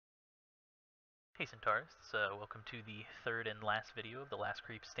Hey Cyntarists, welcome to the third and last video of the Last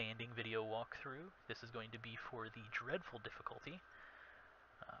Creep Standing video walkthrough. This is going to be for the Dreadful difficulty.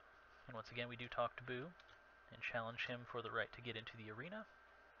 And once again we do talk to Boo and challenge him for the right to get into the arena.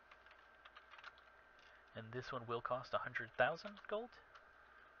 And this one will cost 100,000 gold.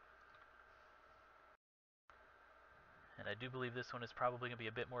 And I do believe this one is probably going to be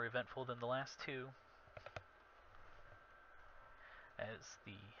a bit more eventful than the last two. As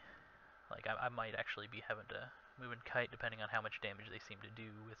I might actually be having to move and kite depending on how much damage they seem to do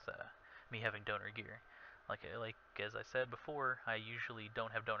with me having donor gear. Like as I said before, I usually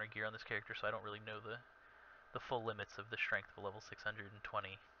don't have donor gear on this character, so I don't really know the full limits of the strength of a level 620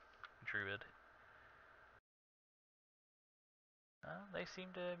 druid. They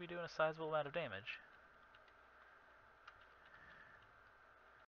seem to be doing a sizable amount of damage.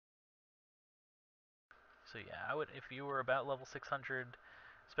 So yeah, I would, if you were about level 600,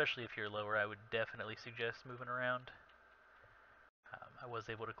 especially if you're lower, I would definitely suggest moving around. I was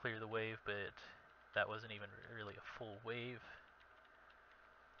able to clear the wave, but that wasn't even really a full wave.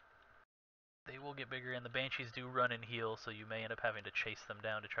 They will get bigger, and the Banshees do run and heal, so you may end up having to chase them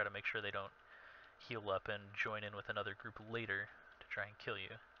down to try to make sure they don't heal up and join in with another group later to try and kill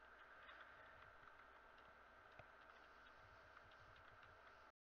you.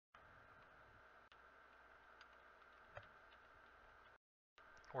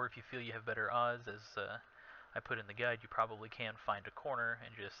 Or if you feel you have better odds, as I put in the guide, you probably can find a corner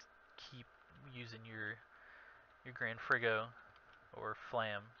and just keep using your Grand Frigo or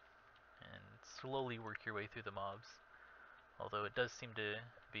Flam and slowly work your way through the mobs. Although it does seem to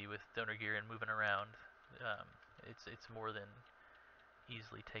be with donor gear and moving around, it's more than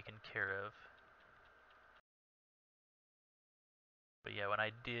easily taken care of. But yeah, when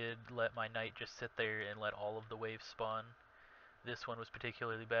I did let my knight just sit there and let all of the waves spawn, this one was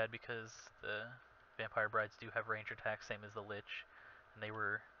particularly bad because the Vampire Brides do have range attacks, same as the Lich, and they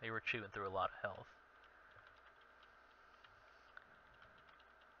were chewing through a lot of health.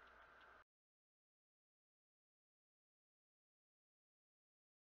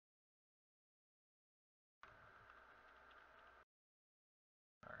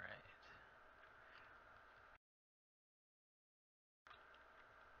 Alright.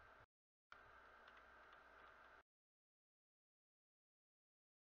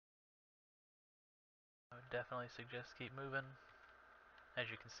 I would definitely suggest keep moving.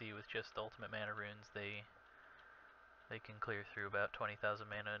 As you can see, with just ultimate mana runes, they can clear through about 20,000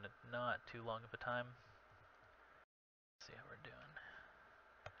 mana in not too long of a time. Let's see how we're doing.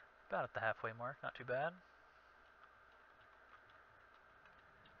 About at the halfway mark, not too bad.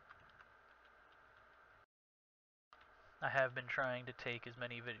 I have been trying to take as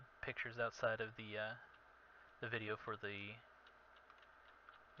many pictures outside of the video for the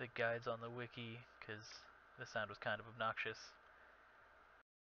guides on the wiki, because the sound was kind of obnoxious.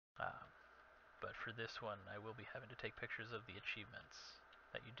 But for this one, I will be having to take pictures of the achievements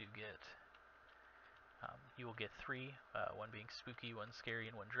that you do get. You will get three, one being spooky, one scary,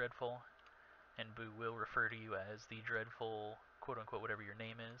 and one dreadful. And Boo will refer to you as the dreadful, quote-unquote, whatever your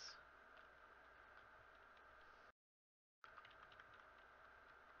name is.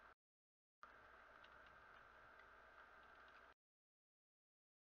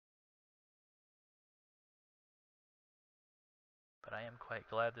 But I am quite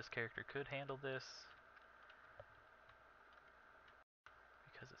glad this character could handle this,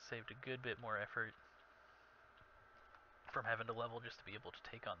 because it saved a good bit more effort from having to level just to be able to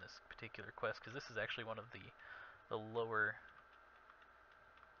take on this particular quest, because this is actually one of the lower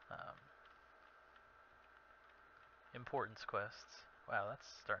importance quests. Wow, that's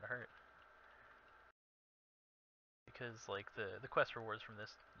starting to hurt. Because like the quest rewards from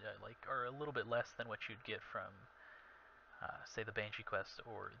this are a little bit less than what you'd get from say the Banshee quest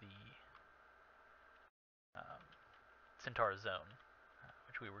or the Cyntara zone,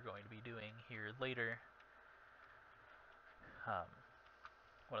 which we were going to be doing here later.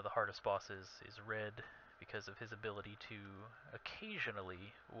 One of the hardest bosses is Red because of his ability to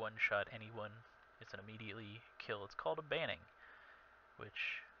occasionally one-shot anyone. It's an immediately kill. It's called a banning,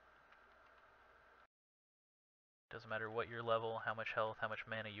 which doesn't matter what your level, how much health, how much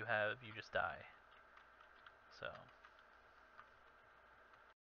mana you have, you just die. So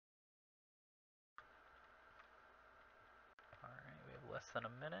alright, we have less than a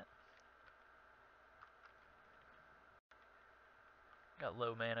minute. Got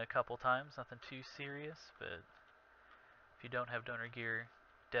low mana a couple times, nothing too serious, but if you don't have donor gear,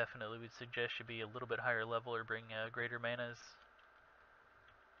 definitely would suggest you be a little bit higher level or bring greater manas,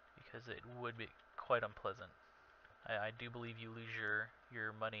 because it would be quite unpleasant. I do believe you lose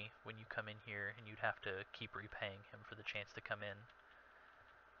your money when you come in here, and you'd have to keep repaying him for the chance to come in.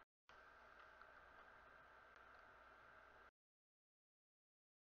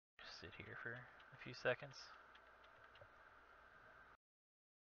 Just sit here for a few seconds.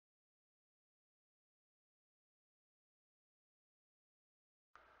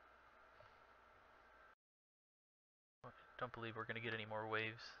 Don't believe we're going to get any more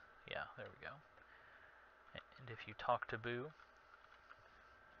waves. Yeah, there we go. And if you talk to Boo,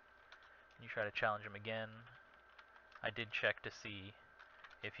 and you try to challenge him again, I did check to see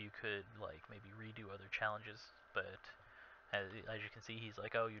if you could, like, maybe redo other challenges, but as you can see, he's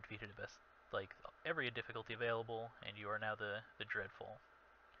like, oh, you defeated the best, like, every difficulty available, and you are now the Dreadful.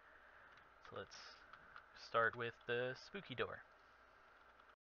 So let's start with the spooky door.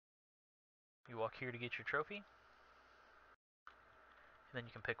 You walk here to get your trophy, and then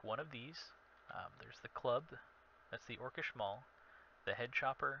you can pick one of these. There's the club, that's the Orcish Maul, the head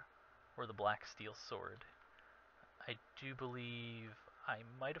chopper, or the black steel sword. I do believe I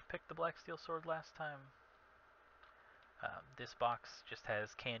might have picked the black steel sword last time. This box just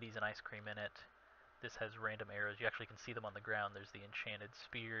has candies and ice cream in it. This has random arrows. You actually can see them on the ground. There's the enchanted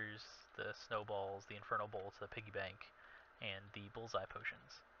spears, the snowballs, the infernal bolts, the piggy bank, and the bullseye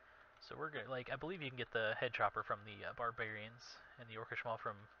potions. So we're good. Like, I believe you can get the head chopper from the barbarians and the Orcish Maul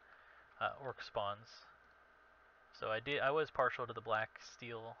from orc spawns. So I was partial to the black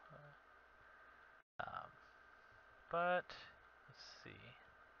steel, but let's see.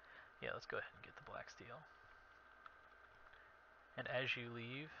 Yeah, let's go ahead and get the black steel. And as you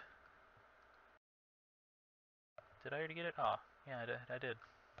leave, did I already get it? Oh, yeah, I did.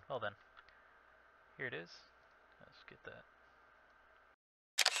 Well then, here it is. Let's get that.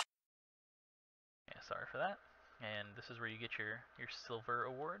 Yeah, sorry for that. And this is where you get your silver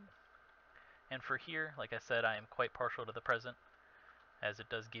award. And for here, like I said, I am quite partial to the present, as it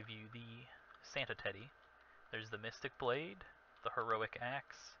does give you the Santa Teddy. There's the Mystic Blade, the Heroic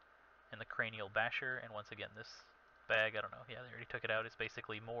Axe, and the Cranial Basher, and once again, this bag, I don't know, yeah, they already took it out. It's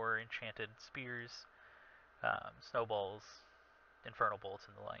basically more enchanted spears, snowballs, infernal bolts,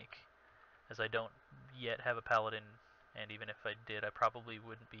 and the like. As I don't yet have a paladin, and even if I did, I probably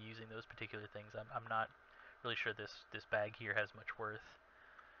wouldn't be using those particular things. I'm not really sure this bag here has much worth.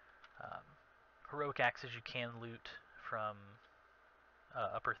 Heroic axes you can loot from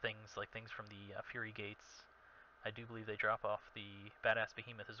upper things, like things from the Fury Gates. I do believe they drop off the Badass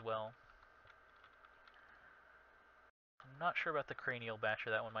Behemoth as well. I'm not sure about the Cranial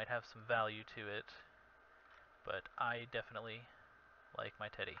Basher. That one might have some value to it, but I definitely like my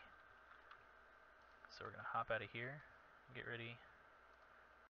Teddy. So we're going to hop out of here and get ready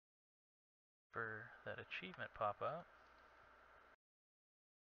for that achievement pop-up.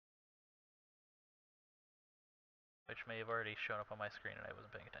 Which may have already shown up on my screen and I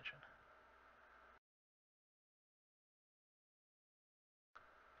wasn't paying attention.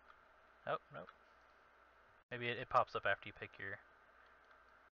 Oh, nope. Maybe it pops up after you pick your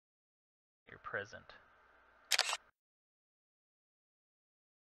present.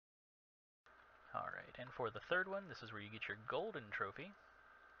 Alright, and for the third one, this is where you get your golden trophy.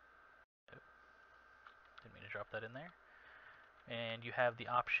 Oh, didn't mean to drop that in there. And you have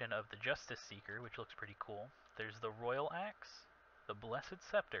the option of the Justice Seeker, which looks pretty cool. There's the Royal Axe, the Blessed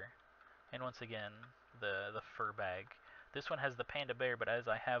Scepter, and once again, the fur bag. This one has the Panda Bear, but as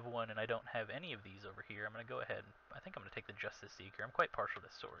I have one and I don't have any of these over here, I'm going to go ahead and I think I'm going to take the Justice Seeker. I'm quite partial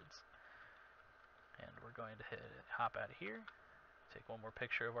to swords. And we're going to hop out of here, take one more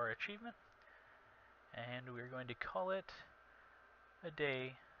picture of our achievement, and we're going to call it a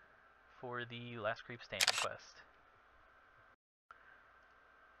day for the Last Creep Standing quest.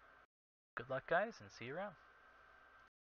 Good luck, guys, and see you around.